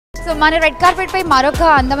So, మన red carpet పై మరొక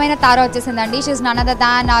అందమైన తార వచ్చేసిందండి. She is none other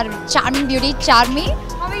than our charming beauty, Charmy.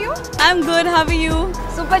 How are you? I'm good. How are you?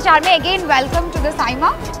 Super Charmy. Again, welcome to the Siima.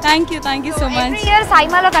 Thank you so much. Every year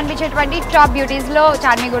Siima lo కనిపించేటువంటి top beauties లో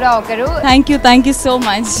Charmy కూడా ఒకరు. Thank you so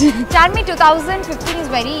much. Charmy, 2015 is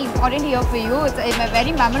very important year for you. It's a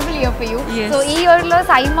very memorable year for you. Yes. So ఈ year లో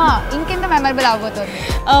Siima ఇంకెంత memorable అవబోతోంది?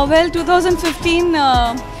 Well, 2015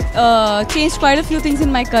 changed quite a few things in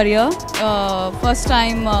my career. First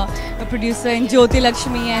time a producer in Jyoti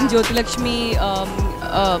Lakshmi, and Jyoti Lakshmi,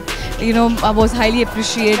 was highly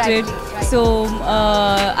appreciated. Right. So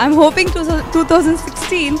I'm hoping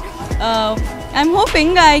 2016. I'm hoping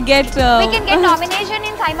I get. We can get nomination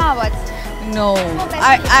in Siima Awards. No,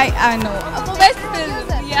 I know. For best film.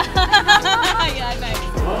 Yeah, nice.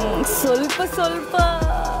 Solpa.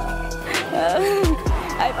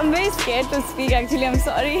 I'm very scared to speak actually, I'm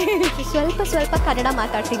sorry. ಸ್ವಲ್ಪ ಕನ್ನಡ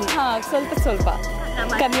ಮಾತಾಡ್ತೀನಿ. ಸ್ವಲ್ಪ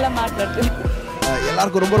ಕನ್ನಡ ಮಾತಾಡ್ತೀನಿ.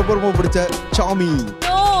 எல்லாருக்கும் ரொம்ப பிடிச்ச Charmy.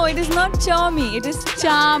 No, it is not Charmy, it is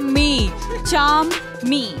Charmy.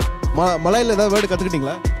 Charmy. மலையில ஏதாவது word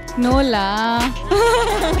கத்துக்கிட்டீங்களா? No la.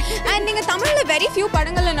 And நீங்க தமிழ்ல very few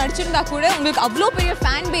படங்கள்ல நடிச்சிருந்தா கூட உங்களுக்கு அவ்ளோ பெரிய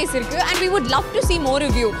fan base இருக்கு, and we would love to see more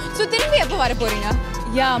of you. So திரும்பி எப்போ வர போறீங்க?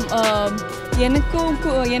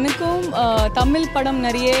 எனக்கும் தமிழ் படம்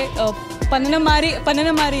நிறைய பண்ணன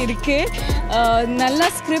மாதிரி இருக்கு. நல்ல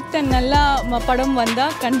ஸ்கிரிப்ட் அண்ட் நல்ல படம் வந்தா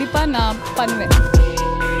கண்டிப்பா நான் பண்ணுவேன்.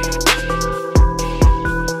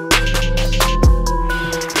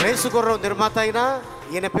 రేసుగుర్రం నిర్మాత అయినా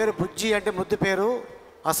ఈయన పేరు బుజ్జి అంటే ముద్దు పేరు.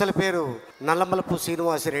 అసలు పేరు నల్లమలపు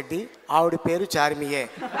శ్రీనివాసరెడ్డి, ఆవిడ పేరు చార్మియే.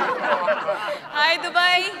 హాయ్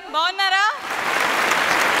దుబాయ్, బాగున్నారా?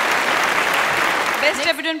 Best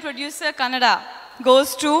Deputy Producer Kannada goes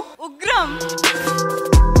to Ugram.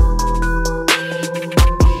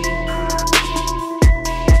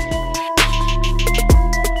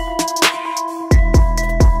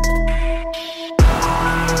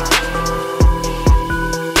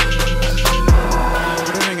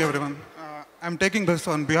 Good evening everyone. I'm taking this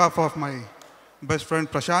on behalf of my best friend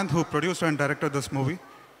Prashant, who produced and directed this movie.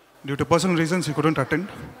 Due to personal reasons he couldn't attend.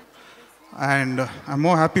 And I'm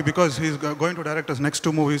more happy because he's going to direct his next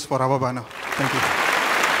 2 movies for our banner. Thank you.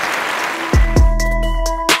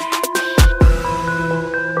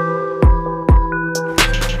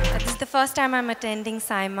 This is the first time I'm attending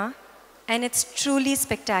Siima, and it's truly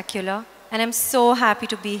spectacular. And I'm so happy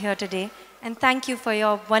to be here today. And thank you for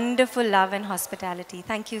your wonderful love and hospitality.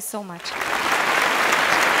 Thank you so much.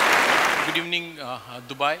 Good evening,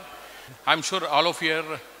 Dubai. I'm sure all of you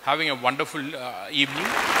are having a wonderful evening.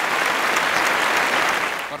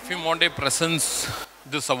 Perfume Monday presents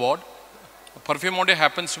this award. Perfume Monday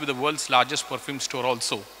happens to be the world's largest perfume store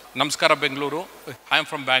also. Namaskara Bengaluru. I am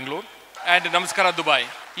from Bangalore. And Namaskara Dubai.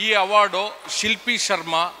 Ee award Shilpi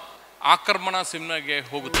Sharma Akarmana Simnage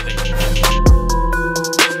hoguತ್ತದೆ.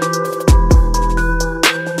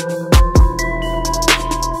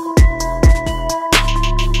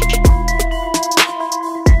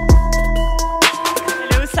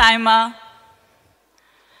 Hello Siima.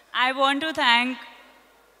 I want to thank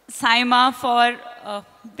Siima for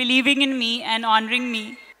believing in me and honoring me.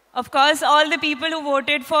 Of course, all the people who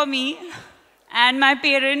voted for me and my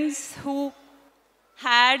parents who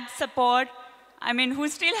had support, who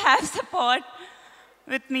still have support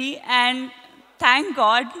with me, and thank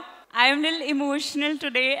God. I am a little emotional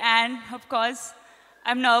today, and of course,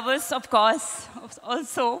 I'm nervous, of course,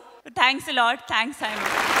 also. But thanks a lot. Thanks, Siima.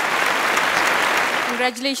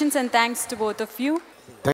 Congratulations and thanks to both of you.